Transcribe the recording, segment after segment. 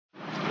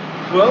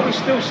Well, we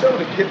still sell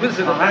the kippers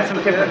in the I'll have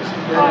some kippers.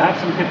 Yeah. I'll have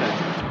some kippers.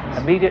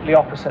 Immediately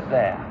opposite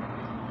there.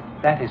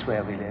 That is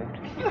where we lived.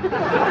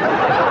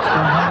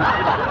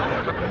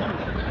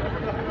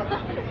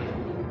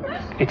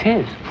 It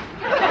is.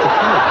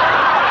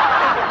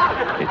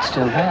 It's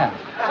still there.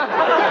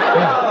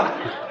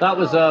 Yeah. That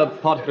was a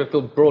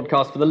political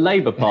broadcast for the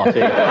Labour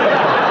Party.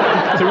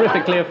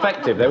 Terrifically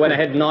effective. They went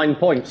ahead 9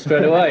 points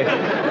straight away.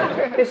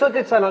 It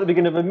did sound like the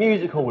beginning of a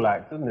music hall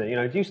act, didn't it? You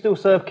know, do you still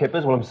serve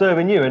kippers? Well, I'm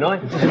serving you, ain't I?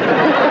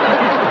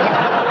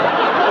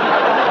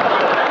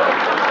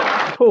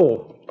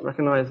 Paul,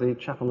 recognise the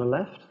chap on the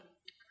left?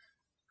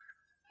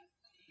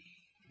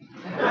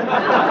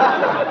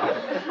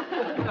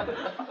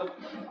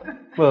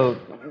 Well,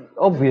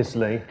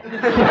 obviously.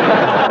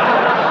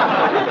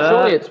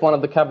 Surely it's one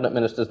of the cabinet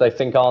ministers they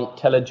think aren't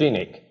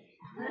telegenic.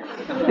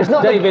 It's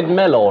not David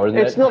Mellor, isn't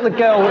it? It's not the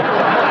girl...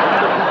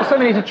 There's so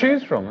many to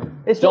choose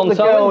from. It's John not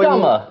the girl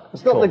Dummer.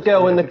 It's not the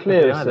girl in the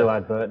Clearasil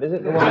advert, is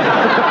it? The one...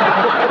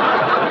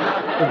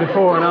 The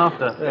before and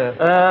after.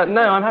 Yeah.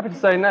 No, I'm happy to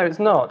say no, it's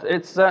not.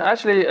 It's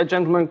actually a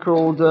gentleman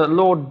called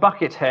Lord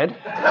Buckethead.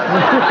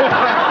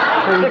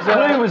 The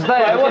clue was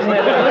there, wasn't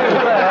it? The clue was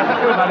there.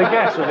 Could have had a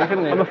guess, really,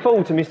 couldn't he? I'm a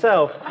fool to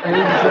myself.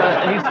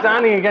 He's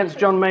standing against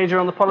John Major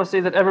on the policy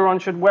that everyone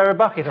should wear a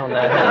bucket on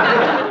their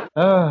head.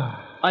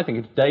 I think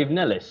it's Dave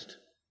Nellist.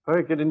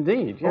 Very good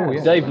indeed, yes. Oh,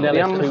 yeah. Dave The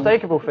Nellist,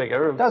 unmistakable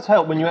figure of... It does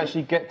help when you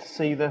actually get to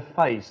see their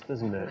face,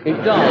 doesn't it?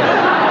 It does.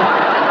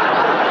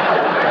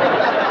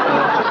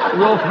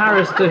 Rolf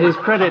Harris, to his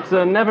credit,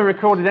 never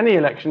recorded any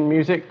election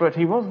music, but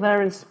he was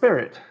there in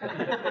spirit.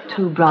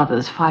 Two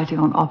brothers fighting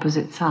on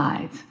opposite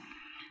sides,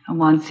 and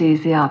one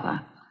sees the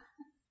other.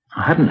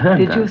 I hadn't heard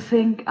that. Did you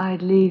think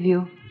I'd leave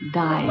you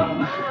dying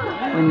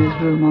when there's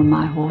room on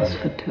my horse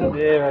for two?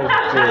 Dear, oh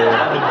dear.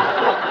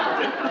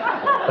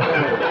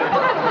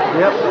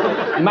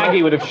 Yep.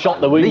 Maggie would have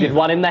shot the wounded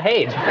one in the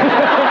head.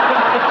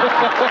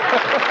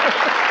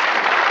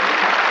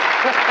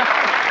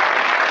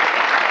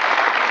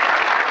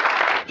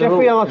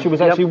 Geoffrey Archer was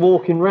actually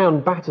walking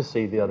round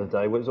Battersea the other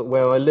day, which is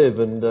where I live,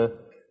 and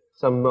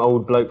some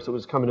old blokes that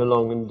was coming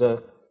along, and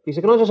he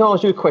said, "Can I just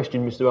ask you a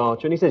question, Mr.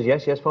 Archer?" And he says,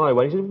 "Yes, fire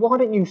away." He said, "Why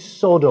don't you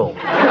sod off?"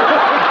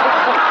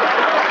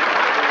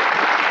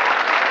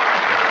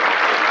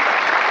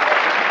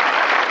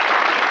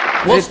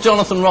 What's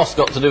Jonathan Ross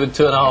got to do with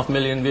 2.5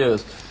 million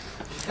viewers?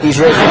 He's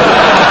really...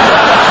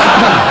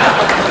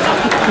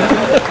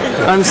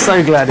 I'm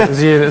so glad it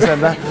was you that said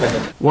that.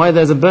 Why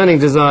there's a burning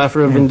desire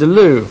for a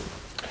Vindaloo.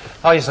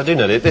 Oh yes, I do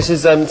know that. This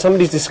is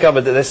somebody's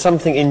discovered that there's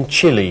something in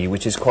chili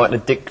which is quite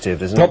addictive.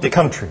 There's Not the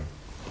country.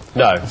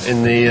 No,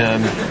 in the.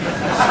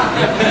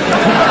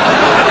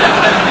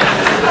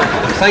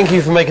 Thank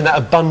you for making that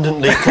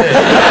abundantly clear.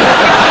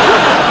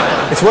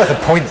 It's worth a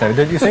point, though,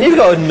 don't you think? You've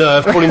got a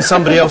nerve calling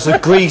somebody else a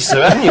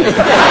greaser, haven't you?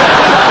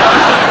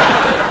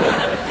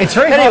 It's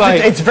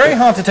very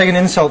hard to take an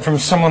insult from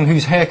someone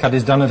whose haircut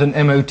is done at an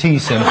MOT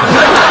centre.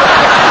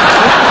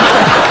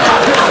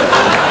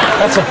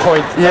 That's a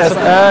point. Yes,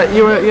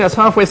 you were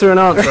halfway through an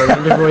answer.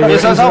 Before you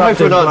yes, I was halfway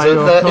through an answer.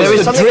 There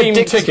is something dream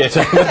ticket.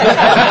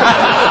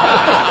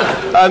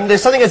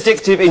 There's something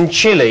addictive in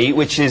chili,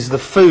 which is the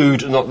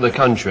food, not the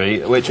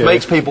country, which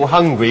makes people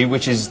hungry,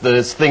 which is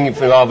the thing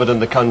rather than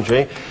the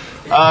country.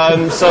 I've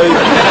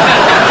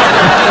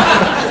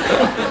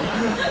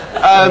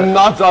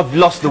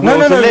lost the will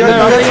to live.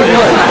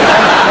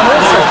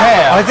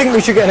 I think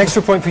we should get an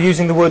extra point for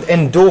using the word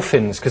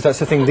endorphins, because that's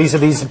the thing. These are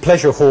these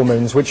pleasure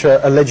hormones which are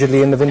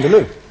allegedly in the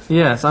Vindaloo.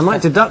 Yes, I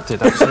might deduct it,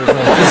 actually.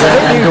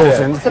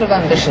 What sort of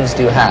ambitions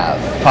do you have?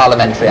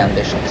 Parliamentary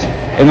ambitions?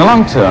 In the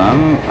long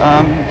term,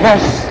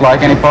 yes,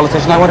 like any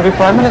politician, I want to be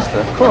Prime Minister,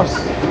 of course.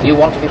 You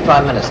want to be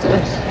Prime Minister?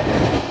 Yes.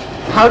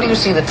 How do you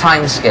see the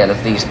timescale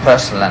of these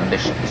personal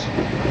ambitions?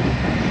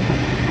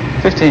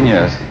 15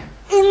 years.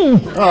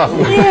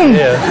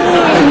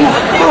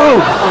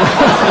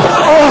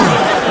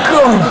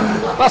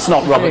 That's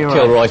not Robert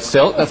Kilroy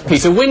Silk, that's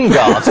Peter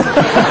Wingard.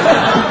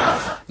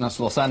 That's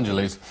Los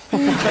Angeles.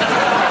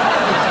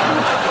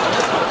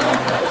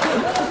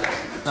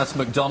 That's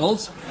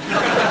McDonald's.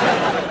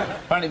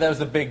 Apparently there was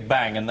the Big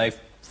Bang and they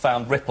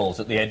found ripples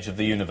at the edge of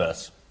the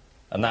universe.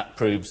 And that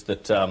proves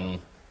that,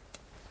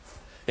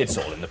 it's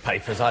all in the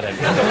papers, I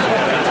don't know.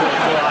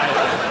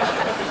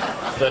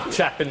 The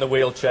chap in the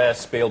wheelchair,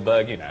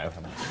 Spielberg, you know.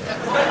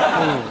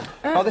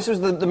 Oh, this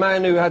was the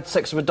man who had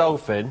sex with a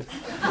dolphin.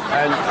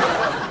 And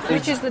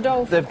which is the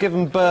dolphin? They've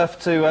given birth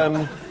to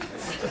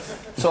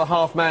sort of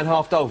half man,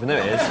 half dolphin. There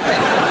it is.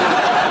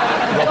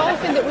 The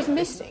dolphin that was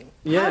missing?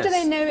 Yes. How do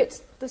they know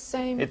it's the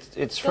same?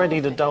 It's Freddie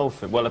the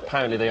dolphin. Well,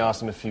 apparently they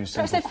asked him a few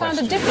simple Perhaps they found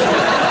questions. a different...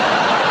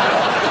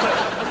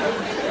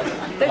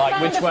 Like,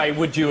 which way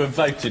would you have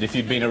voted if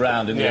you'd been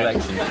around in the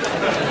election?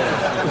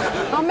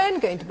 Are men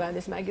going to burn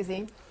this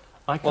magazine?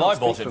 Well, I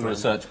bought it for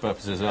research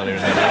purposes earlier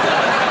in the year.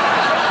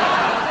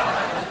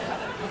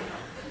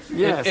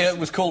 Yes. It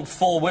was called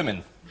 4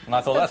 Women, and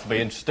I thought that'd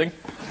be interesting. It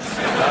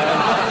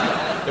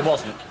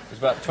wasn't. It was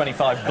about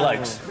 25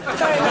 blokes.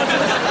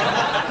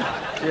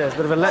 Yeah, it's a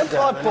bit of a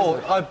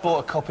letdown. I bought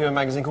a copy of a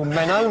magazine called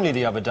Men Only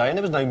the other day, and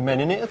there was no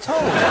men in it at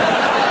all.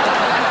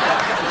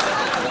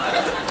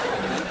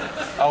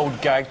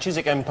 Old gag,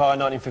 Chiswick Empire,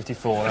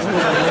 1954. It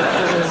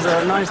was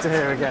nice to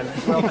hear again.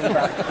 Welcome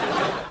back.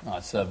 Oh,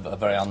 it's a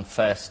very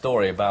unfair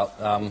story about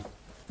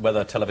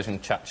whether television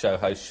chat show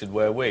hosts should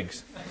wear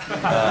wigs.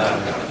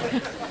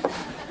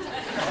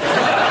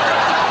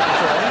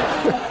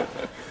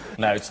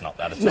 No, it's not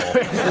that at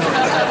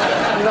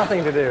all.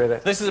 Nothing to do with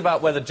it. This is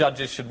about whether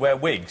judges should wear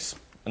wigs.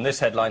 And this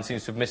headline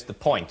seems to have missed the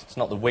point. It's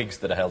not the wigs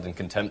that are held in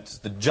contempt, it's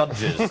the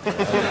judges.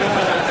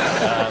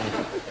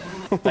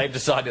 They've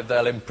decided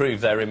they'll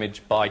improve their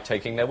image by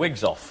taking their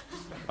wigs off.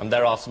 And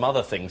there are some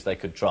other things they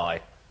could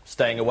try.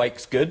 Staying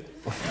awake's good.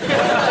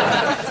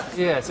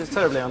 Yes, it's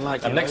terribly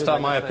unlikely. And next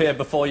time I appear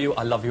before you,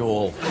 I love you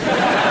all.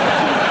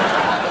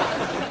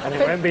 And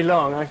it won't be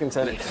long, I can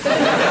tell you.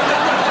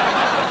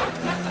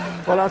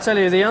 Well, I'll tell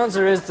you, the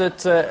answer is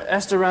that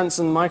Esther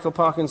Ranson, Michael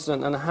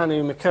Parkinson and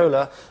Hanu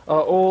Mikola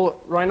are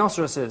all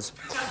rhinoceroses.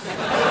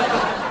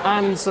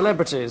 And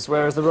celebrities,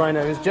 whereas the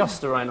rhino is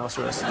just a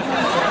rhinoceros.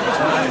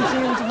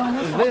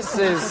 This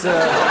is...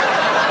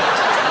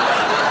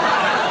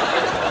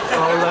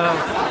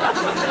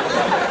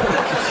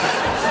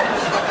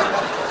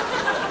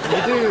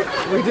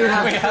 We do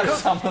have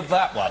some of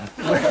that one.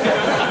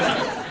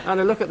 And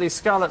a look at the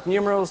scarlet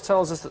numerals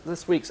tells us that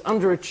this week's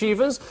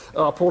underachievers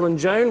are Paul and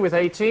Joan with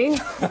 18,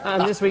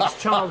 and this week's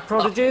child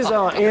prodigies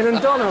are Ian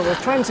and Donna with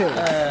 20.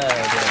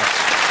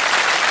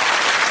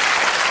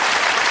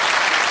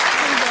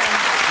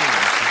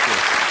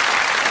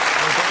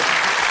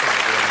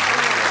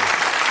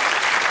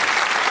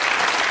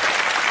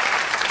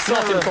 It's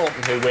not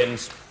important who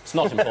wins. It's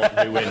not important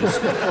who wins.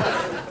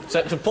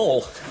 Except to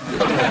Paul.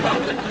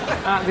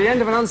 At the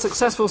end of an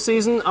unsuccessful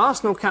season,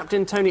 Arsenal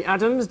captain Tony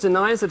Adams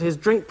denies that his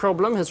drink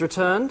problem has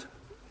returned.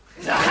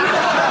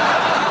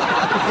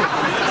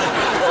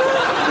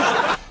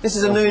 This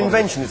is a new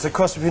invention. It's a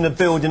cross between a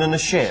building and a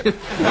ship.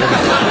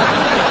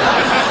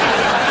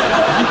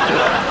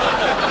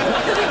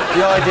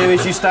 The idea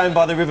is you stand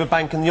by the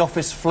riverbank and the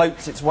office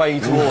floats its way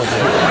towards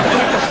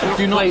it.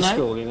 Do you not know?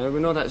 School, you know, we're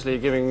not actually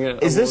giving...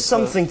 is this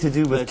something to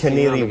do with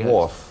Canary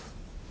Wharf?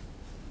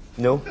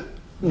 No?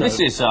 No. This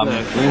is, No.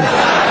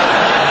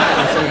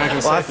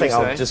 I think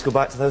I'll just go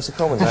back to those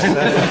comments.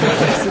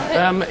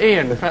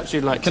 Ian, perhaps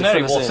you'd like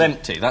Canary to fill us Wharf's in.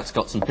 empty. That's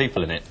got some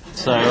people in it.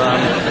 So,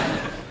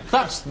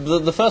 that's...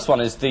 The first one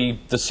is the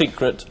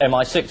secret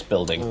MI6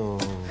 building. Oh,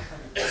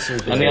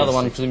 and the other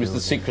one, presumably, is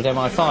the secret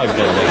MI5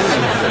 building.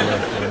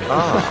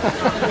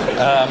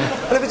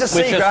 But if it's a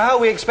secret, how are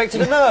we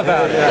expected to know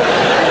about it?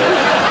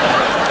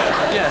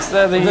 Yes,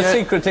 they're The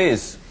secret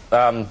is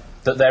that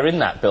they're in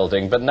that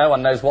building, but no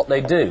one knows what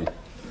they do,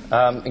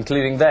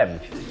 including them,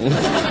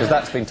 because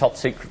that's been top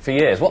secret for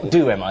years. What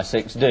do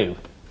MI6 do?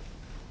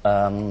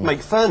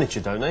 Make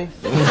furniture, don't they?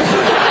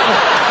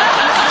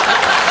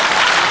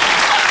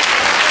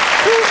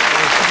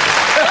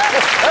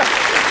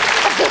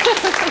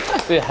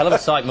 Be a hell of a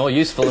sight more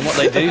useful than what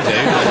they do.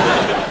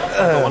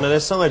 One of their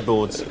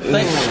sideboards. Is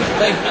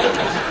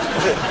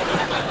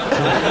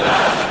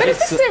it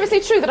seriously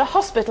true that a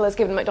hospital has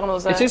given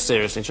McDonald's a... It is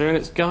seriously true, and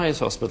it's Guy's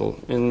Hospital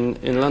in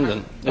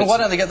London. Well, why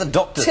don't they get the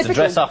doctors to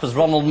dress up as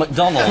Ronald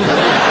McDonald?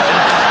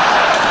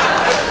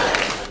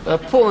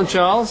 Paul and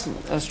Charles,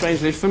 a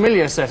strangely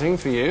familiar setting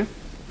for you.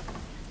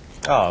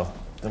 Oh,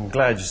 I'm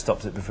glad you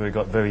stopped it before it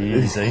got very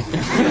easy.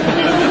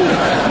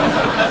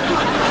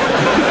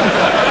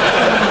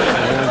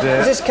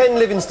 Is this Ken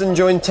Livingstone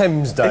joined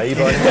Thames Day?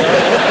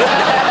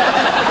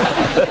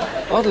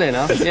 Oddly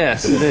enough,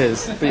 yes, it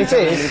is. It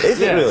is?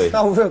 Is it really?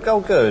 Oh,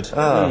 good.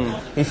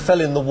 He fell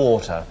in the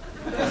water.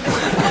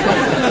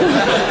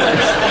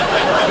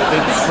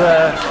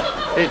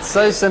 It's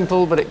so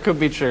simple, but it could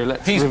be true.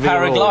 Let's He's reveal all.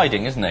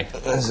 paragliding, isn't he?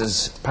 This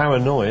is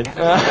paranoid.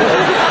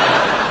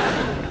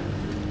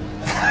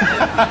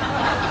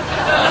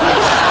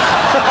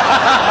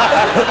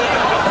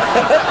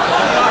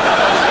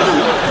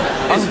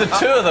 Is the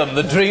two of them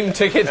the dream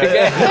ticket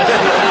again?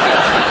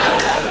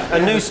 A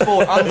new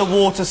sport,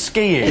 underwater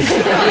skiing.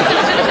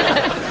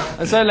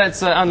 And so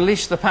let's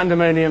unleash the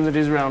pandemonium that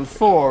is round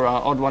 4,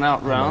 our odd one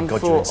out round.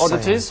 God, 4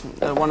 oddities,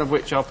 one of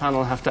which our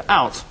panel have to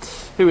out.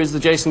 Who is the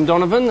Jason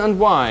Donovan and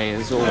why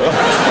is all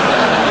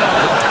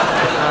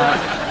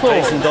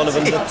Jason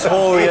Donovan,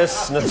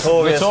 notorious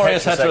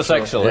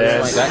heterosexual.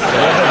 Yes.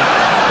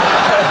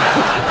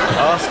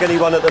 Ask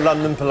anyone at the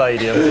London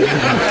Palladium.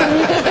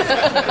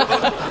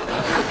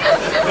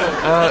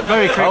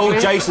 very quickly. Oh,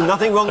 Jason,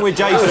 nothing wrong with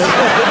Jason.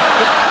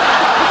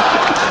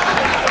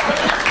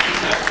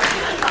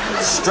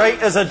 Straight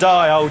as a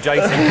die, old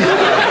Jason.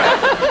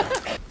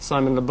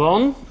 Simon Le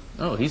Bon.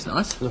 Oh, he's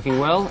nice. Looking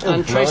well.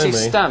 And Tracy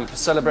Stamp,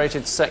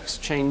 celebrated sex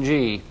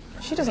changee.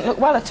 She doesn't look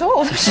well at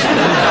all.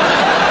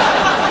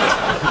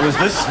 Was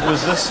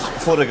this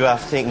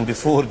photograph taken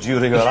before,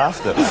 during, or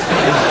after? What's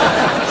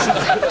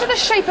happened to the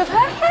shape of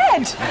her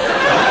head?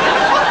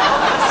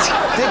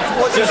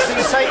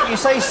 You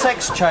say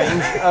sex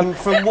change,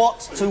 from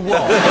what to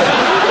what?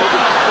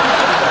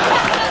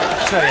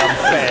 very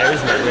unfair,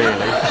 isn't it,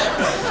 really?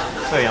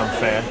 It's very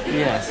unfair.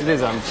 Yes, it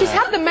is unfair. She's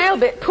had the male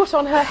bit put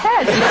on her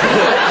head.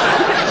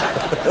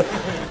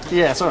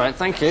 Yes, all right,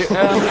 thank you.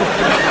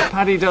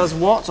 Paddy does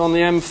what on the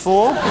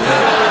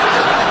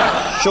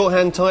M4?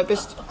 Shorthand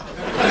typist.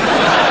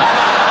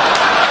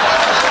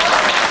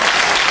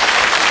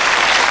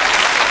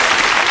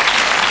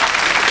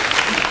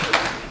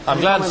 I'm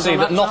glad to see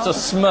that not a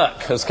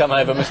smirk has come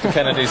over Mr.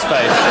 Kennedy's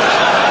face.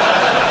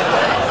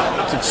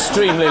 It's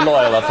extremely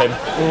loyal of him.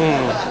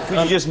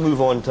 Could you just move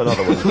on to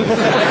another one?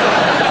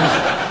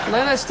 No,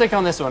 let's stick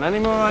on this one. Any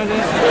more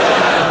ideas?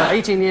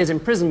 18 years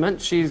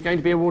imprisonment. She's going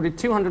to be awarded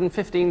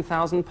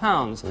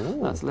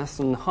 £215,000. That's less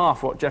than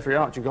half what Jeffrey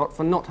Archer got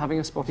for not having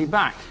a spotty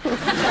back.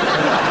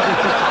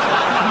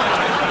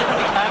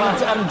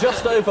 And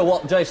just over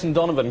what Jason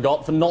Donovan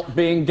got for not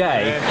being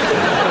gay.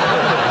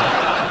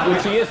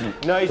 Which he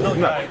isn't. No, he's not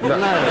gay. No.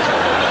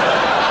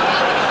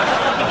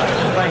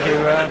 Thank you.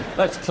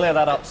 Let's clear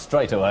that up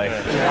straight away.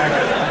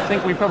 I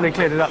think we probably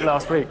cleared it up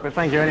last week, but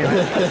thank you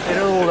anyway.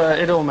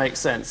 It all makes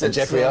sense. And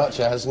Jeffrey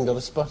Archer hasn't got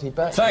a spotty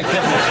back. Thank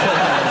goodness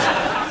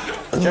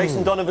for that.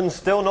 Jason Donovan's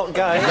still not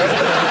gay.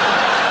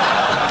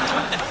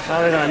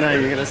 How did I know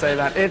you were going to say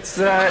that? It's...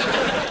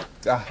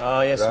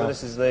 yes, well,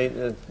 this is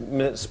the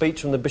minute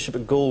speech from the Bishop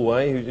of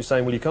Galway, who's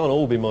saying, well, you can't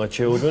all be my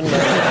children.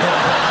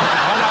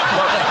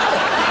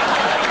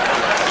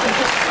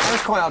 I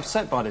was quite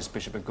upset by this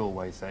Bishop of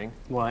Galway thing.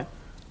 Why?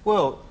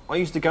 Well, I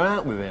used to go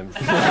out with him.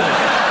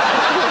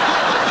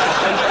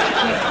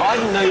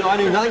 I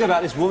knew nothing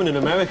about this woman in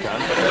America.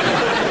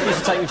 He used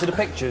to take me to the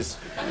pictures.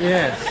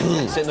 Yes.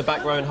 Sit in the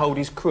back row and hold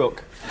his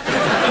crook.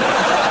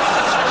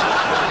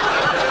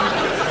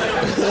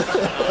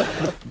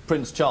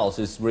 Prince Charles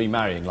is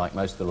remarrying like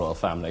most of the royal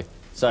family.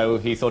 So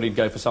he thought he'd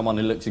go for someone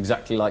who looks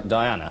exactly like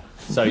Diana.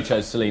 So he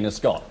chose Selina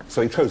Scott.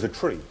 So he chose a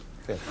tree.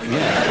 Yeah.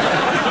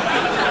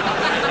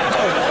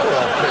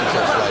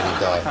 Princess Lady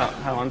Di.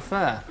 How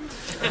unfair.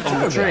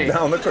 On the tree.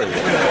 Down the tree.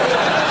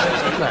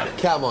 No,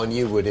 come on,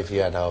 you would if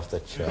you had half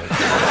the chance.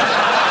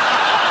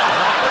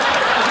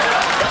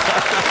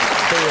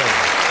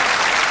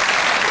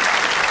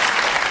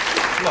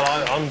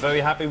 Well, I'm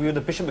very happy with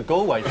the Bishop of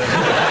Galway thing.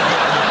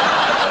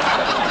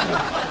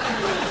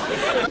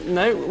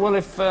 No, well,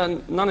 if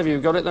none of you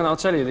got it, then I'll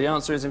tell you. The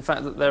answer is, in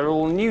fact, that they're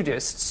all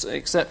nudists,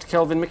 except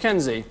Kelvin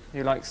Mackenzie,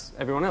 who likes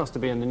everyone else to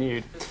be in the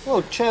nude.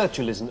 Well,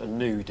 Churchill isn't a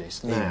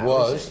nudist now. He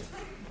was.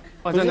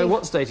 I don't know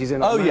what state he's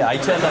in. Oh, yeah, he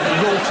turned up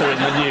at Yalta in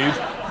the nude.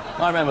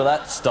 I remember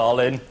that.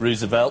 Stalin,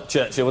 Roosevelt,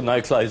 Churchill with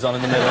no clothes on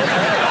in the middle.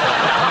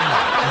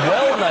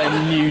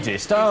 Well-known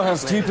nudist. Oh, how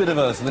stupid of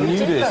us, the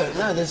nudist.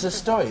 No, there's a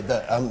story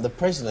that the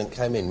president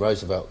came in,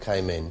 Roosevelt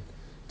came in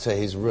to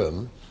his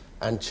room,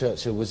 and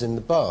Churchill was in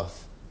the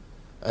bath.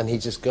 And he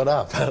just got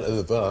up out of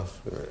the bath.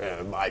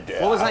 My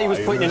dear. What was that he was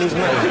putting in his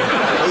mouth? He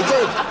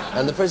did.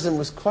 And the president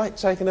was quite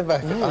taken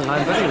aback.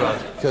 I'm very well.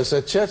 Because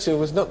Churchill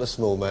was not a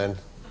small man.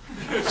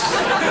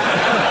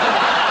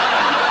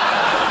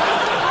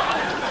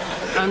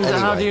 And Anyway.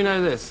 how do you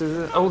know this? Is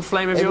it an old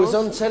flame of It yours? was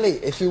on telly.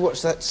 If you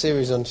watch that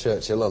series on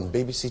Churchill on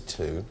BBC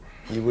Two,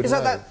 you would Is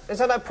know. that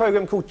that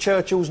programme called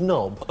Churchill's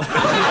Knob?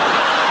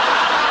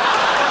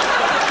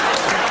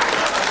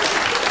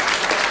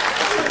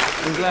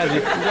 I'm glad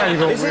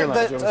you've all Is it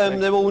realised your that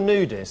mistake. they're all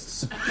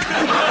nudists?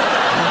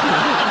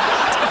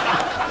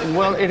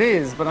 Well, it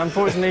is, but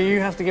unfortunately you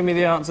have to give me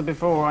the answer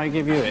before I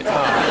give you it.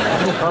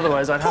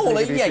 Otherwise I'd happily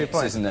Paula give you 2 Yates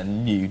points. isn't a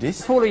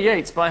nudist. Paula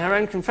Yates, by her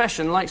own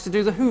confession, likes to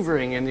do the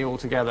hoovering in the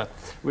Altogether,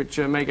 which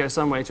may go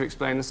some way to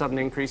explain the sudden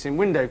increase in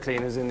window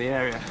cleaners in the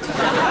area.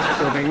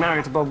 Still, being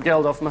married to Bob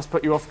Geldof must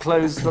put you off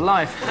clothes for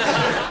life.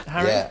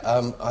 Harry?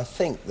 Yeah, I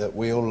think that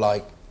we all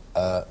like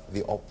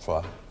the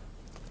opera,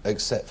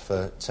 except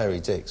for Terry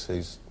Dix,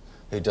 who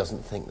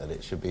doesn't think that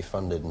it should be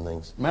funded and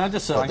things. May I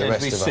just say But I'm the going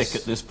to be rest of sick us-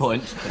 at this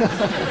point?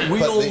 We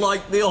But all the-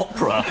 like the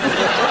opera.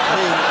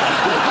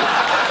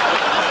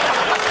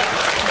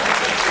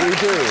 We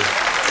do.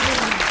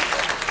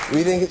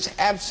 We think it's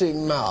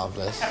absolutely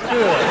marvellous.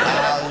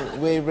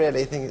 We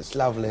really think it's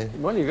lovely.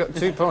 Well, you've got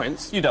 2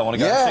 points. You don't want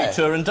to go Yeah. and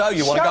see Turandot,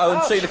 you want to Shut go and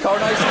up. see the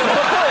coronation of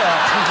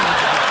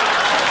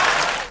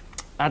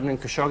the Adnan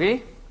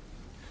Khashoggi.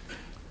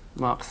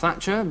 Mark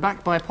Thatcher,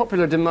 backed by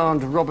popular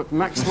demand Robert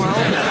Maxwell.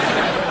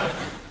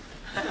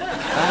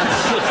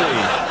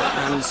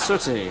 And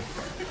Sooty.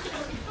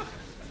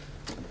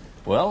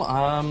 Well,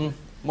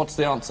 what's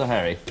the answer,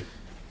 Harry?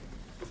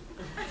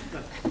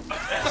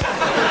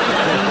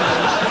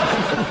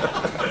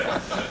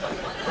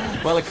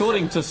 Well,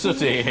 according to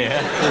Sooty here,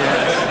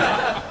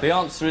 the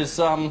answer is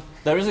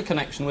there is a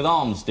connection with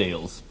arms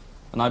deals,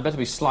 and I'd better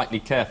be slightly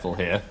careful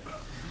here.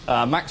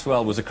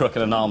 Maxwell was a crook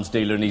and an arms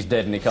dealer, and he's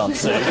dead and he can't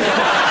sue.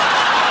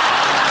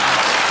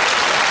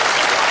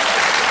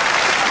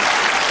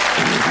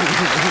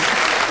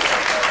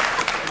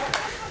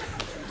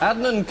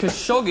 Adnan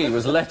Khashoggi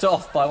was let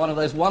off by one of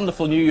those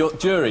wonderful New York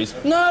juries.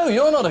 No,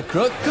 you're not a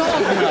crook.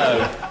 God,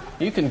 no.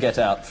 You can get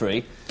out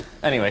free.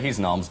 Anyway, he's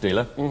an arms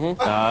dealer.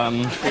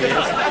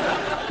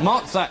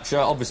 Mark Thatcher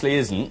obviously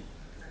isn't.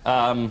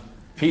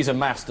 He's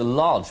amassed a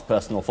large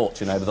personal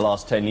fortune over the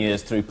last 10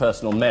 years through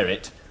personal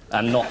merit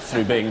and not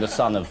through being the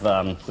son of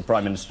the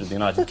Prime Minister of the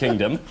United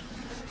Kingdom.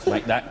 Let's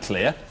make that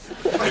clear.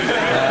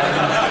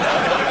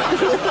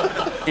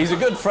 He's a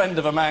good friend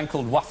of a man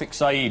called Wafik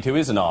Saeed, who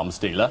is an arms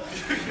dealer,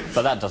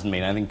 but that doesn't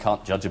mean anything.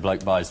 Can't judge a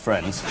bloke by his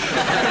friends. Oh,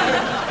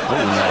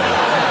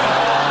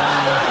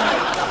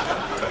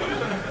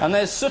 no. And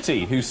there's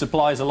Sooty, who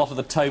supplies a lot of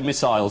the TOW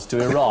missiles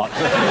to Iraq.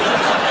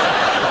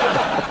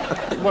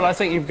 Well, I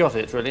think you've got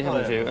it, really,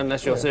 haven't you?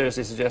 Unless you're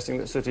seriously suggesting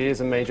that Sooty is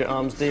a major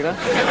arms dealer.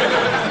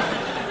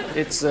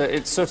 It's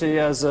Sooty,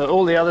 as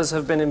all the others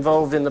have been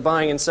involved in the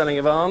buying and selling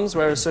of arms,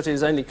 whereas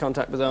Sooty's only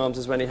contact with arms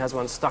is when he has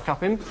one stuck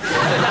up him.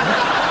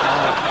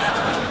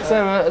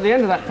 So, at the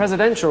end of that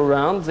presidential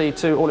round, the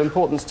two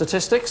all-important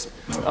statistics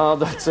are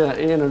that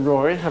Ian and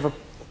Rory have a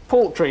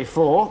paltry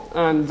 4,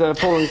 and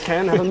Paul and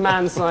Ken have a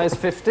man-size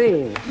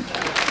 15.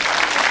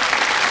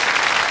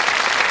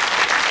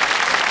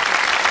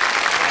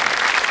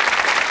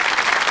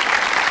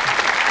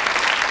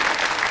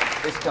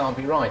 This can't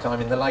be right.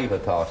 I'm in the Labour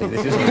Party.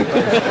 This isn't...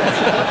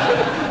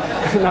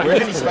 We're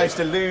only supposed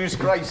to lose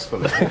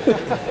gracefully.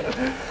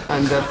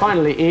 And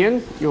finally,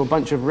 Ian, your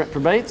bunch of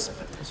reprobates.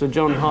 Sir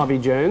John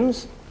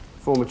Harvey-Jones,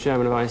 former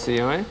chairman of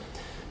ICI,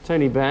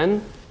 Tony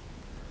Benn,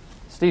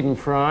 Stephen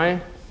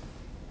Fry,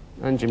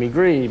 and Jimmy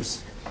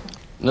Greaves.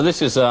 Now,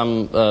 this is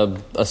a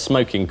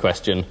smoking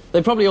question.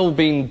 They've probably all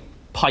been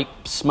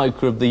Pipe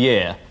Smoker of the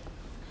Year.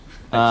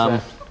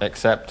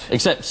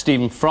 Except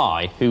Stephen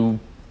Fry, who...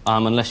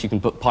 unless you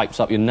can put pipes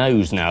up your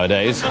nose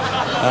nowadays,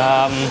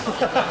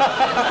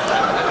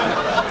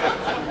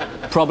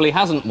 probably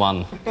hasn't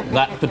won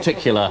that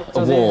particular award.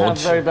 Does he have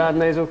very bad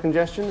nasal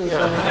congestion?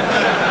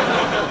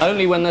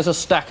 Only when there's a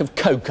stack of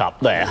coke up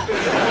there.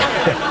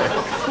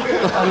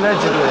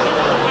 Allegedly.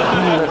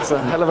 That's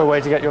a hell of a way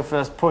to get your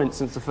first point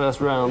since the first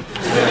round.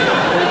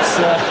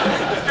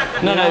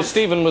 No,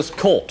 Stephen was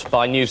caught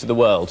by News of the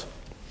World.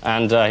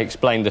 And he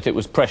explained that it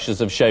was pressures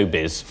of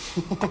showbiz.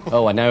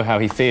 Oh, I know how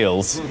he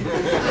feels. Is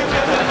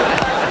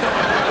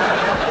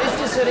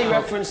this any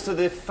reference to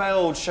the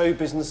failed show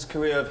business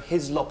career of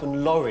Hislop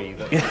and Laurie?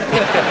 That...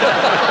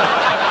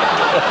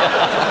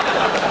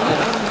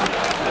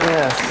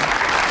 Yes.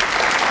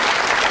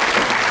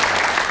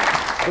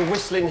 The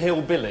Whistling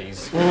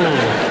Hillbillies.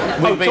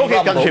 Oh,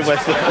 talking country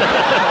western.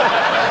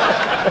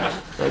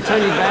 So,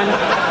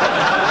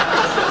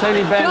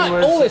 Tony Benn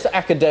was... all this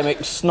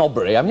academic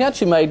snobbery, I mean, he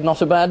actually made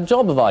not a bad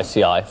job of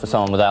ICI for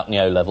someone without any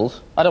O-levels.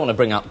 I don't want to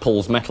bring up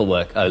Paul's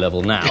metalwork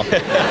O-level now.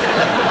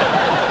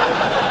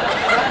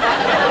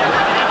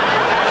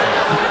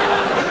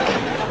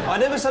 I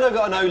never said I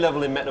got an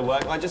O-level in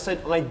metalwork, I just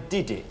said I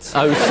did it.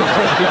 Oh,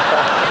 sorry.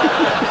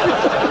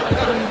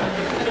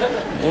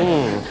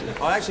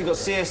 I actually got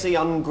CSE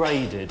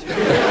ungraded.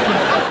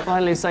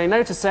 Finally, say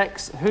no to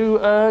sex. Who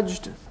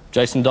urged?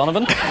 Jason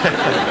Donovan?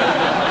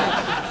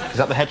 Is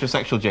that the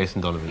heterosexual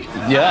Jason Donovan?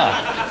 Yeah.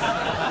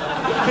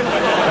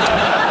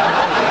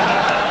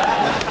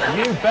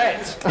 You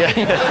bet.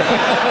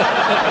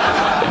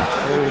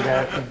 Here we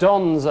go.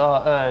 Dons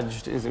are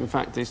urged is, in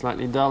fact, the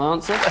slightly dull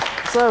answer.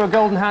 So, a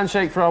golden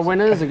handshake for our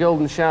winners, a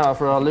golden shower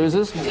for our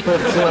losers, but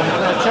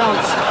a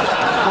chance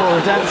for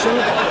redemption.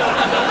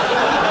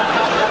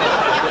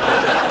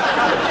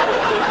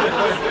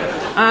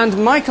 And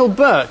Michael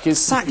Burke is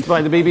sacked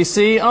by the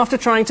BBC after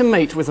trying to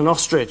mate with an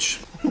ostrich.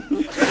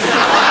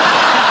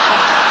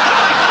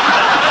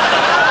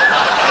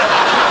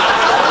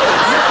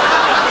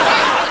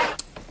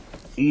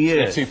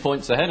 Yes. 2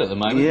 points ahead at the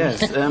moment.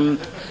 Yes. I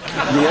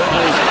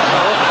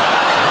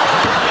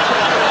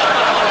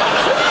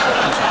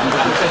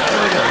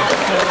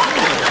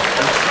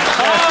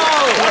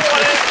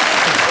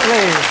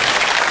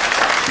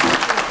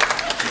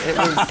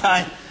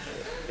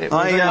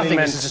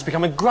think this has just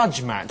become a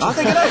grudge match. I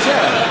think it is,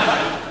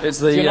 yeah. It's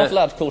the, you're not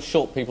allowed to call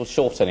short people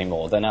short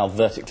anymore. They're now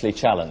vertically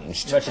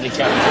challenged. Vertically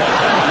challenged.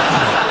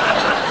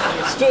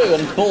 It's true,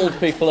 and bald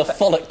people are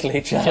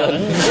follically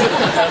challenged.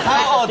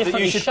 How odd that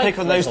you should pick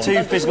on those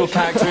two physical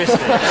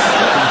characteristics.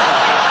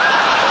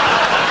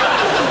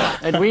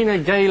 Edwina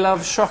Gay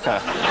Love Shocker.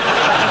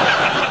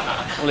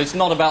 Well, it's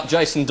not about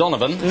Jason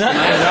Donovan. No,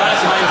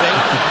 that's amazing.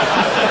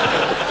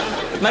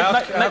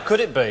 How could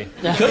it be?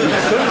 I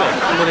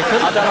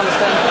don't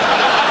understand.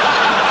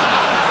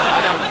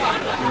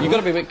 You've got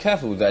to be a bit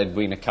careful with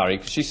Edwina Curry,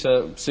 because she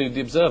sued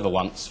The Observer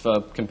once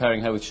for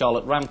comparing her with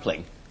Charlotte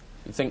Rampling.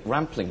 You'd think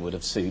Rampling would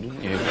have sued,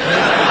 wouldn't you?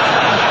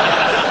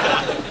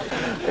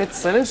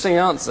 It's an interesting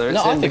answer. It's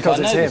no, I think I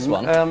know this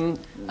one.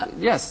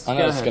 Yes. I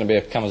know it's going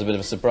to come as a bit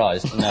of a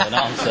surprise to know an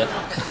answer.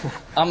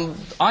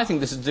 I think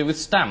this is to do with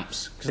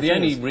stamps, because the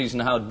only reason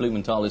Howard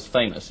Blumenthal is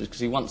famous is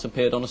because he once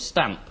appeared on a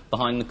stamp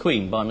behind the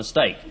Queen by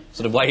mistake,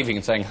 sort of waving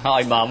and saying,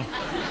 "Hi, Mum."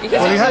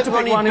 Well, you have to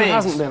pick one who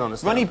hasn't been on a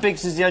stamp. Ronnie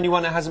Biggs is the only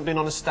one that hasn't been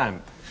on a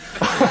stamp.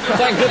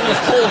 Thank goodness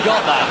Paul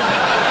got that.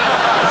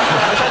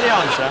 Is that the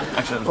answer?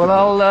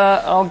 Well,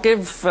 I'll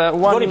give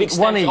one each.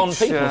 On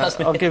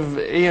people, I'll give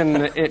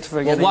Ian it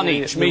for getting one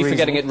each, me for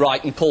getting it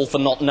right and Paul for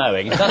not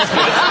knowing. That's good.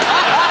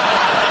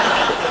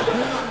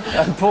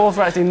 And Paul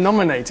for actually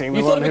nominating the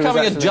You one thought of who was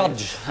becoming a actually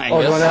judge, odd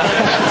one Angus. out.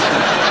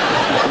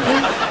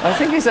 I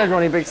think he said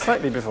Ronnie Big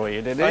slightly before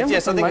you did, Ian?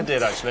 Yes, I think I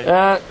did, actually.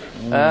 No.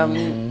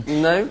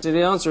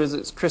 The answer is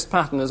it's Chris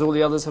Patten, as all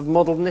the others have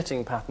modelled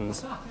knitting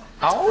patterns.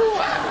 Oh.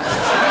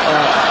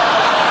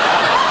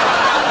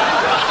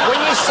 When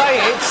you say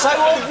it, it's so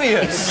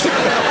obvious.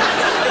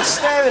 It's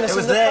staring us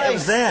in the face. It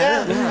was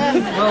there.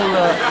 Yeah.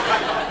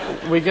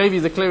 Well, we gave you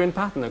the clue in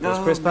Patten, of course.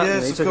 Chris Patten.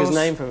 yes, He of took his course.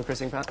 name from a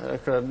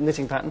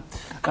knitting pattern.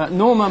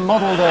 Norma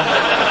modelled a...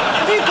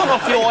 Have you gone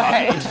off your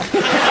head?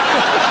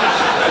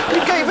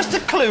 You gave us the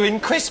clue in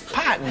Chris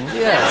Patten.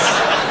 Yes.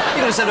 You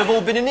could have said we've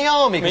all been in the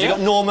army because you got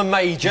Norma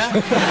Major.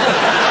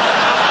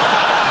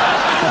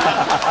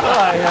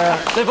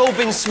 They've all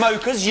been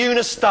smokers,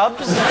 Una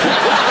Stubbs.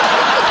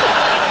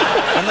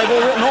 And they've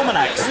all written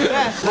almanacs.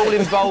 Yeah, all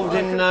involved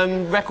in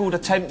record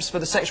attempts for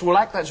the sexual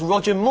act. That's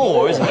Roger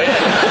Moore, isn't it?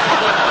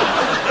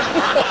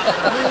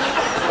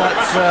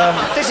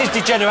 This is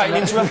degenerating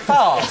into a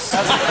farce.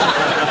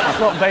 It's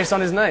not based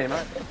on his name,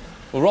 right?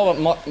 Well, Robert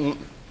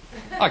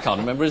I can't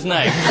remember his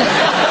name.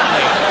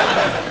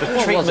 The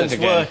treatment's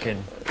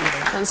working.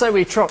 And so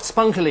we trot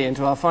spunkily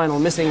into our final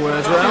missing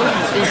words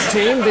round, each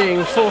team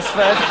being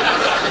force-fed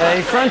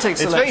a frantic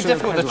It's selection very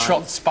difficult of to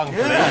trot headlines.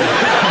 spunkily.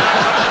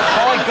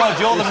 My God,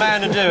 you're the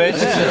man to do it.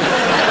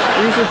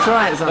 You should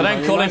try it They sometime.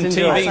 don't call You him might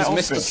enjoy it.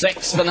 TV's Mr.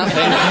 Sex for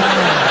nothing.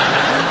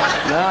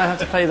 No, I have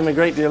to pay them a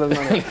great deal of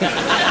money.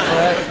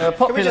 Can we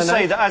Popular just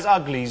say note. that as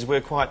uglies,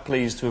 we're quite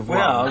pleased to have won.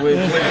 Well,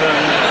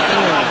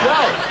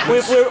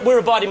 we're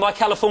abiding by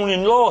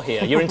Californian law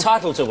here. You're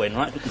entitled to win,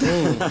 right?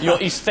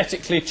 You're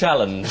aesthetically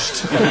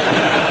challenged. No,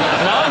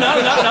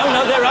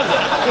 they're ugly.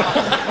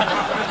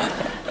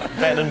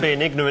 Better than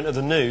being ignorant of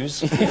the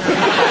news.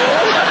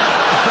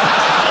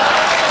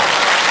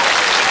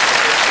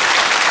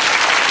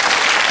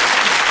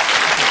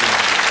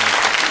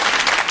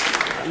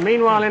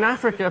 Meanwhile, in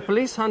Africa,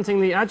 police hunting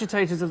the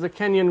agitators of the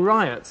Kenyan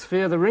riots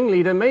fear the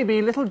ringleader may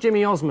be little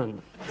Jimmy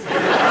Osmond.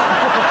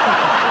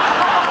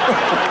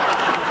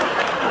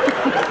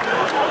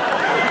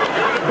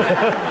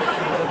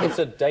 It's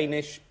a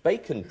Danish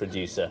bacon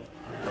producer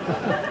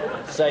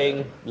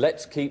saying,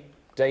 let's keep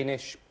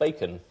Danish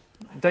bacon.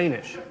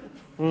 Danish.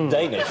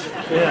 Danish.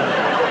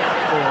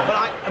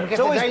 It's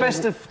always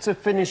best to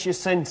finish your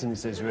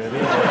sentences, really.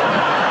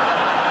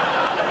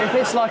 If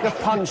it's like a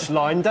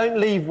punchline, don't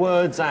leave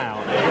words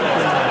out.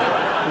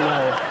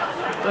 No.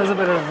 There's a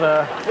bit of...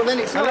 Well, then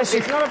it's not a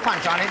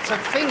punchline, it's a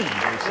feed.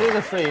 It is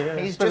a feed.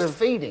 He's just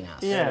feeding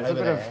us Yeah,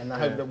 over there in the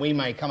hope that we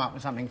may come up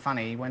with something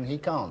funny when he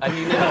can't. And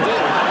you never do.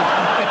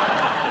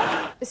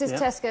 This is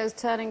Tesco's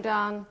turning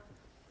down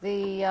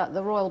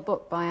the royal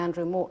book by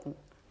Andrew Morton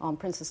on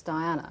Princess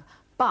Diana.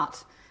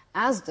 But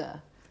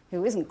Asda,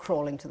 who isn't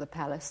crawling to the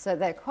palace, so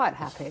they're quite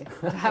happy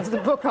to have the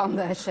book on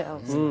their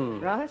shelves,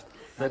 right?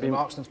 Maybe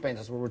Marks and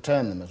Spencers will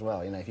return them as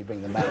well, you know, if you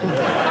bring them back.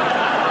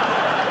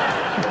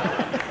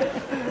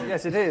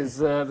 Yes, it is.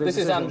 This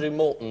is Andrew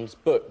Morton's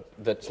book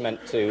that's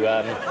meant to...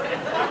 I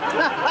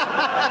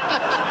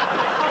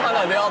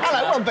know the answer.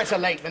 Hello, well, better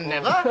late than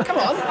never. Come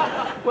on.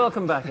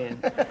 Welcome back in.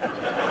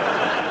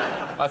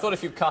 I thought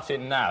if you cut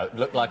in now, it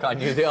looked like I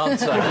knew the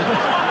answer.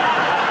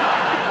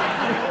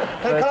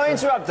 Can I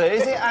interrupt there?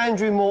 Is it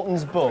Andrew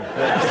Morton's book?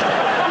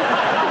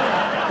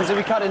 Because if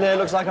we cut in there, it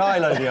looks like I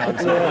know the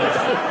answer.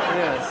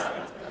 Yes.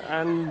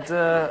 And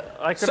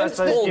I could, I Since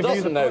suppose, Paul give you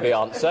doesn't the know the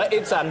answer,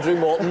 it's Andrew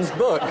Morton's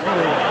book.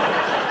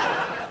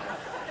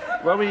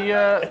 Well, we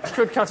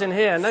could cut in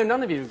here. No,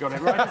 none of you got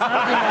it right.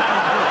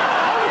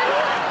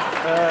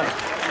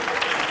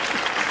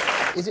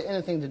 Is it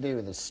anything to do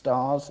with the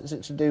stars? Is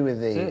it to do with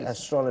the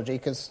astrology?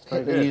 Because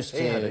Hitler used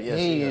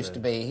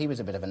to... He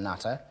was a bit of a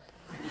nutter.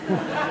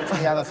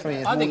 The other three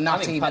is more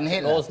nutty than Hitler.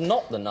 Patrick Moore's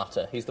not the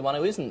nutter. He's the one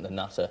who isn't the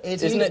nutter.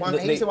 He's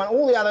the one.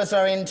 All the others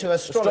are into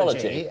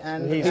astrology.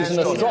 And he's an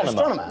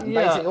astronomer.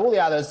 Yeah. Basically, all the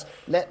others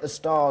let the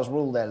stars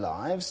rule their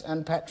lives,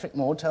 and Patrick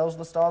Moore tells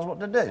the stars what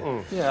to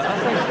do.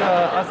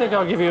 Yeah, I think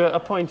I'll give you a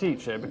point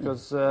each here,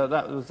 because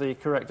that was the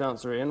correct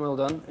answer, Ian. Well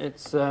done.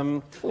 It's... we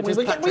were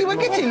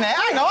getting there.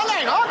 Hang on.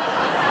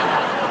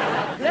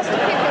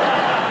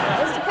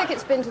 Lester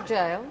Pickett's been to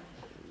jail.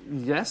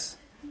 Yes.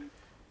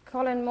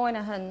 Colin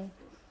Moynihan...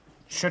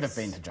 Should have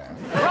been to jail.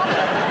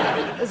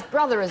 His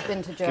brother has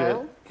been to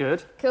jail.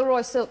 Good.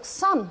 Kilroy Silk's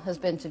son has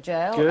been to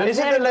jail. Good. Is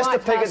it that Lester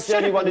Pickett's the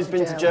only one who's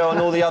been to jail and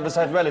all the others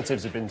had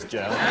relatives who've been to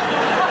jail?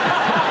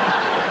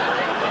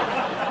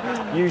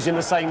 Using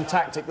the same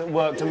tactic that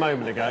worked a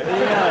moment ago.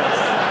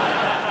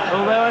 Yes.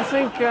 Although I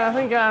think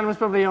Anne was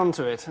probably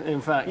onto it, in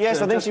fact.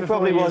 Yes, I think she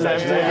probably was,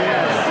 actually.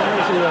 Yes, I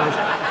think she was.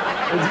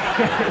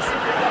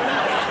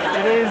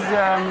 It is,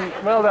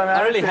 well done, Anne.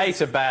 I really hate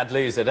a bad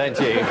loser, don't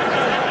you?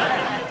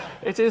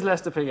 It is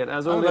Lester Piggott,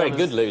 as all I'm a the very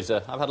others. good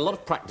loser. I've had a lot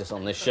of practice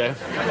on this show.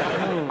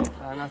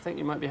 And I think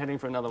you might be heading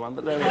for another one,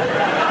 but there we go.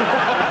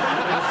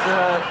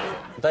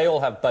 They all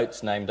have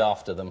boats named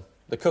after them.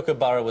 The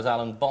Kookaburra was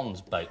Alan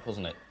Bond's boat,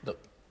 wasn't it?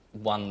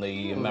 won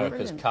the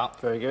America's Brilliant. Cup.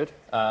 Very good.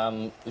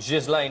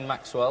 Ghislaine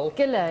Maxwell.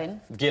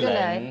 Ghislaine.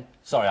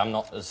 Sorry, I'm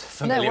not as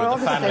familiar No,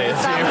 with the family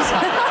as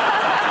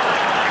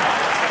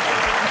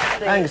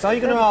you. Angus, are you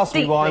going to ask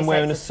me why I'm Deeply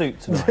wearing a suit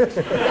tonight?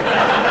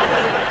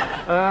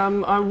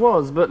 I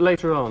was, but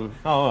later on.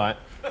 Oh, all right.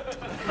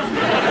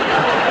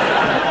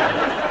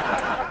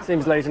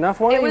 Seems late enough.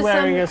 Why are you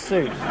wearing a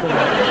suit?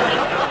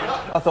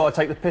 I thought I'd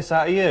take the piss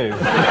out of you.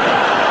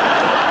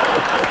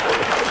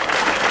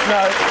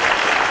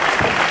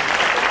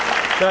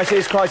 No, actually,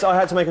 it's quite... I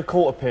had to make a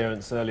court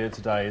appearance earlier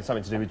today. It's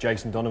something to do with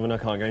Jason Donovan. I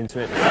can't go into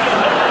it.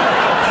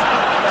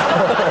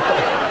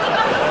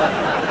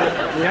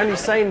 The only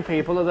sane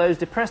people are those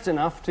depressed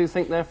enough to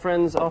think their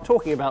friends are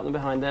talking about them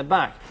behind their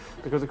back.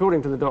 Because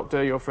according to the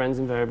doctor, your friends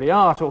invariably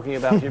are talking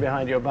about you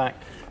behind your back,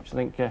 which I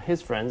think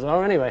his friends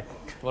are anyway.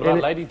 What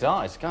about Lady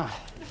Di's? God.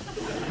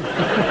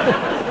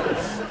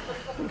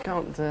 You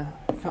can't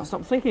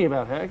stop thinking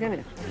about her, can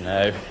you?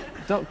 No.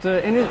 Doctor,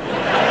 in his...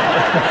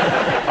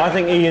 I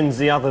think Ian's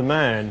the other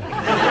man.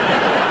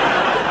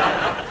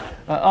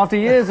 After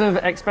years of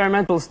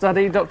experimental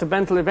study, Dr.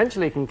 Bentle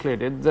eventually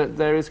concluded that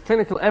there is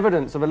clinical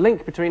evidence of a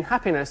link between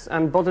happiness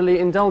and bodily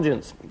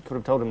indulgence. Could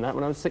have told him that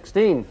when I was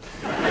 16.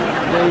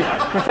 The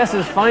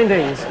professor's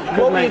findings...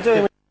 What were you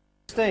doing when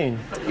you were 16?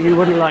 You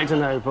wouldn't like to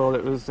know, Paul.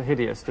 It was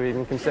hideous to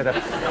even consider.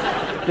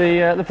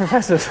 The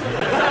professor's...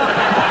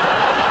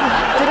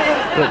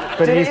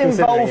 Did it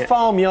involve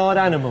farmyard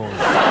animals?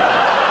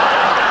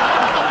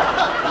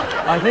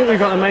 I think we've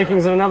got the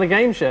makings of another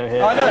game show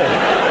here. I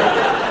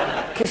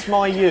know. Kiss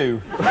my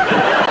you.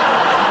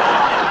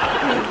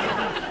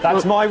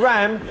 That's my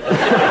ram.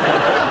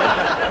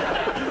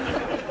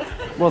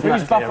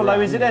 Whose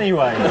buffalo is it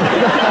anyway?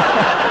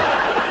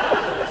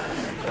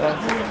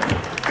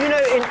 You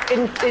know,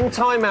 in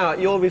Time Out,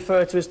 you're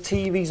referred to as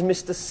TV's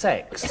Mr.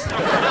 Sex.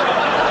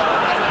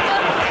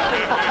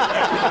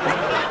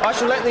 I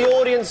shall let the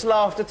audience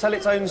laughter tell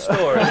its own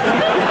story.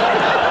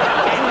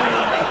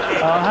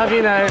 I'll have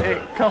you know, it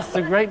costs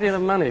a great deal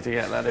of money to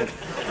get that in.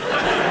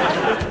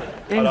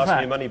 I'll ask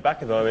me money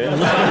back if I were.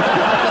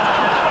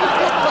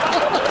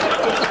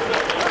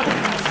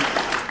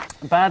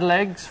 Bad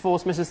legs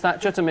force Mrs.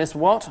 Thatcher to miss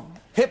what?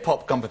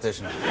 Hip-hop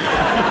competition.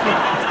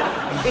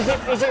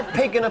 Is it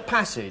pig in a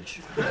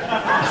passage? You've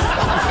got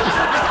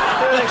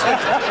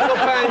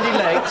bandy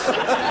legs.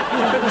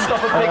 You couldn't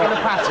stop a pig in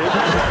a passage.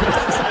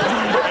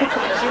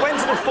 She went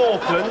to the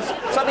Falklands.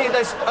 Suddenly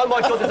there's... Oh,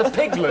 my God, there's a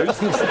pig loose.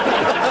 She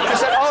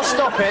said, I'll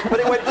stop it, but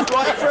it went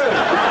right through.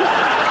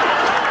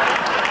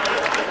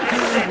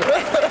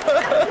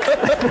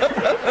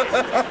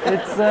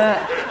 It's,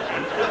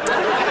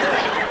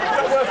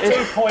 It's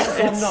 2 points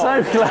or it's not?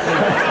 so close.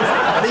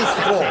 At least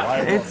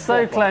 4. It's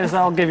so close,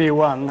 I'll give you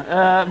one.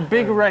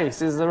 Big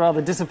race is a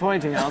rather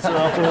disappointing answer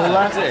after all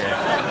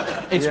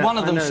that. It's one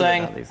of them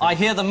saying, I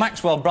hear the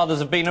Maxwell brothers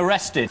have been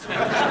arrested.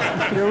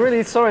 You're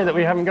really sorry that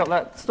we haven't got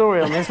that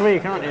story on this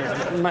week, aren't you?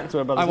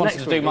 Maxwell brothers. I wanted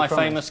Next to do week, my we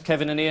promise. famous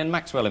Kevin and Ian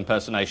Maxwell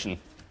impersonation.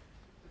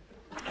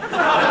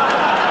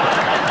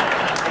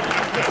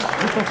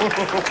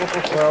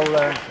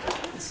 Well,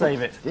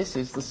 save it. This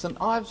is the St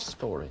Ives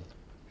story,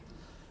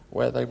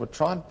 where they would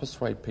try and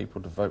persuade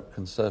people to vote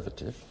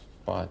Conservative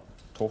by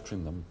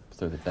torturing them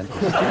through the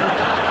dentist.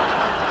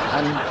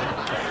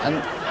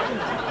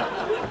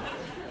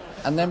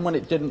 and then when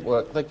it didn't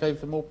work, they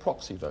gave them all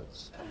proxy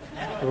votes.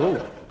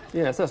 Ooh.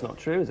 Yes, that's not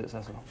true, is it,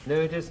 Cecil?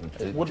 No, it isn't.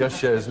 It just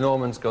shows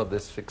Norman's got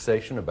this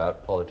fixation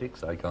about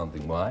politics. I can't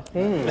think why.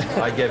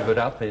 I gave it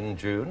up in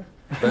June.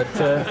 But,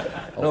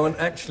 Norman,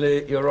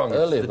 actually, you're wrong.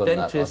 Earlier the than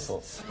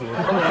dentists... that,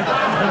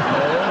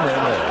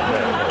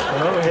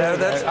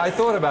 No, I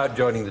thought about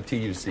joining the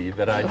TUC,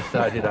 but I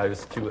decided I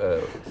was too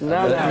old.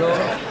 No.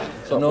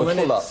 Norman,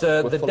 it's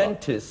the We're full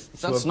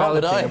dentists who are That's not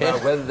what I balloting hear.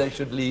 about whether they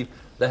should leave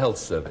the health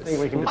service.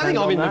 I think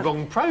I'm in the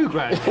wrong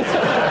programme.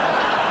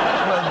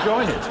 Well,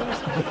 join it.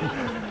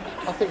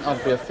 I think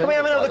I'd be offended. Can we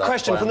have another by that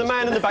question from the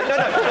man in the back? No,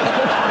 no.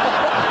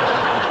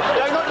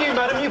 No, not you,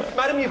 madam.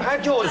 Madam, you've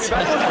had yours. You've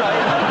had your say.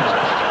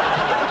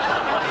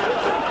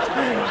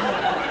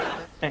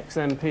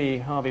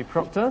 XMP Harvey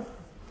Proctor,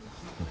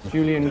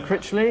 Julian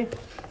Critchley,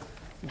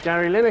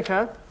 Gary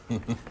Lineker,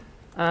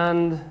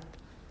 and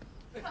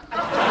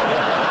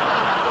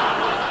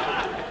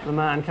the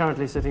man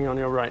currently sitting on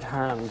your right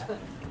hand.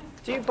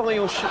 Do you buy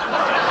your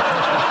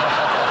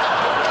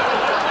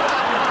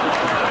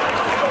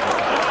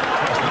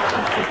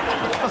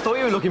I thought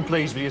you were looking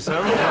pleased with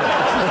yourself.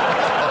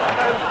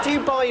 Do you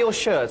buy your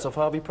shirts off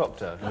Harvey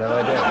Proctor? No,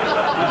 I don't.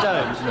 You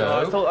don't?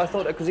 No. I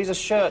thought because he's a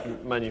shirt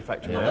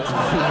manufacturer. Yeah.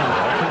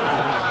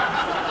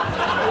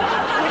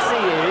 Yes, he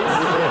is.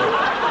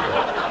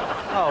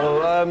 Oh,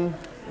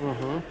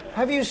 well,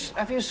 have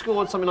you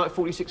scored something like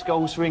 46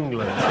 goals for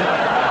England?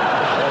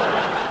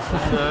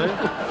 No.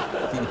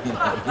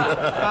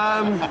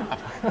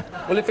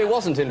 Well, if it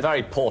wasn't in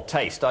very poor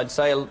taste, I'd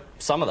say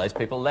some of those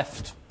people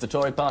left the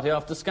Tory party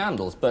after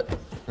scandals, but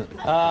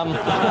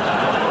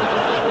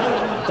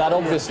that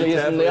obviously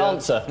isn't the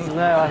answer.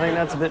 No, I think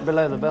that's a bit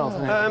below the belt.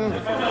 Isn't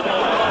it?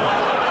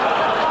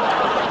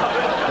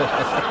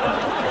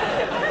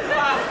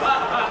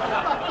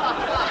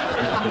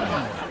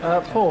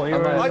 Paul,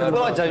 you're...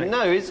 Well, I don't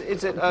know. Is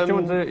it... Do you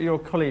want your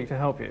colleague to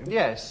help you?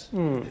 Yes.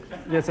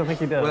 Yes, I think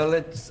he does.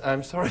 Well,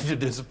 I'm sorry to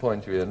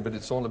disappoint you, Ian, but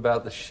it's all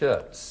about the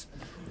shirts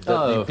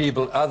that the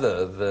people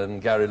other than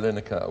Gary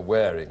Lineker are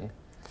wearing.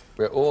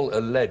 We're all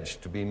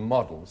alleged to be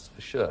models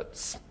for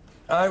shirts.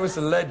 I was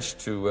alleged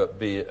to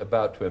be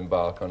about to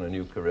embark on a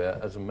new career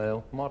as a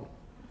male model,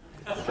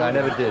 which I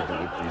never did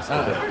with these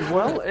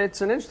Well,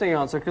 it's an interesting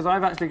answer, because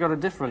I've actually got a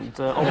different...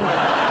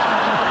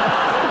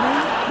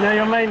 No,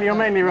 you're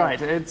mainly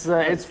right.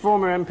 It's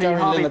former MP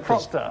Gary Harvey Lineker's.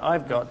 Proctor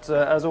I've got,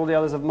 as all the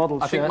others have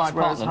modelled I think shirts, my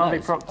whereas partner Harvey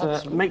knows. Proctor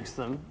Absolutely. makes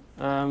them,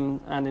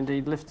 and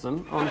indeed lifts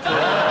them, onto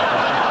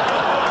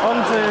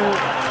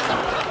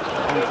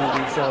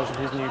the shelves of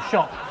his new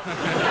shop.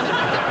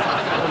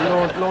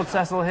 Lord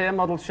Cecil here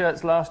modelled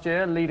shirts last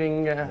year,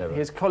 leading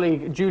his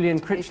colleague Julian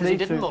Critchley He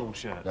didn't model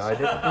shirts. No, I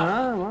didn't.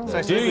 Ah, well.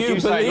 So Do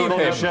you believe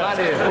him?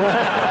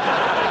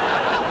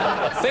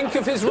 Think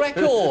of his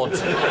record.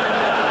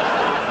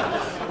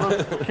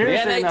 The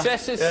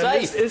NHS is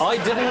safe. I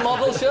didn't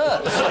model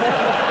shirts.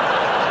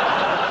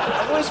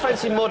 I've always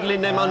fancied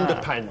modelling them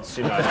underpants,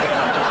 you know.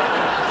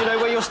 You know,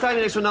 where you're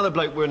standing next to another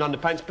bloke wearing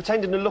underpants,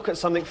 pretending to look at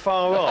something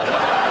far off.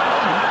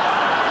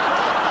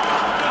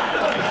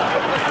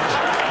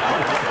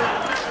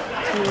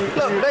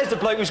 Look, there's the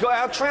bloke who's got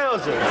our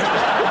trousers.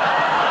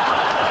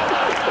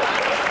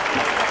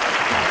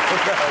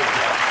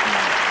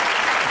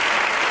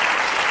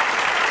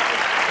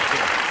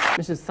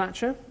 Mrs.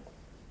 Thatcher.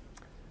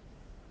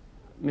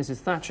 Mrs.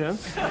 Thatcher.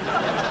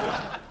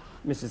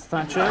 Mrs.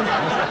 Thatcher.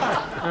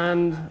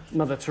 And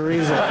Mother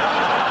Teresa.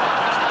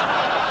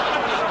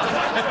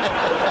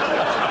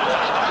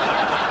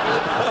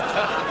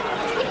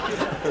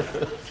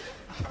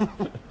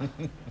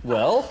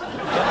 Well,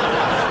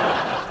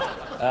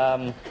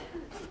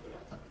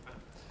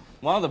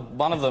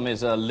 one of them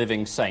is a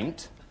living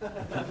saint,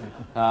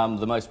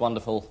 the most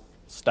wonderful,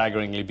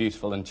 staggeringly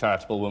beautiful and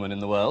charitable woman in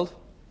the world,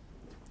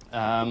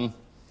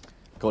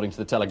 according to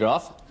the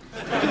Telegraph.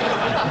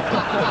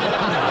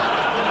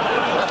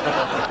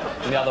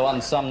 And the other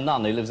one's some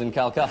nun who lives in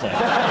Calcutta.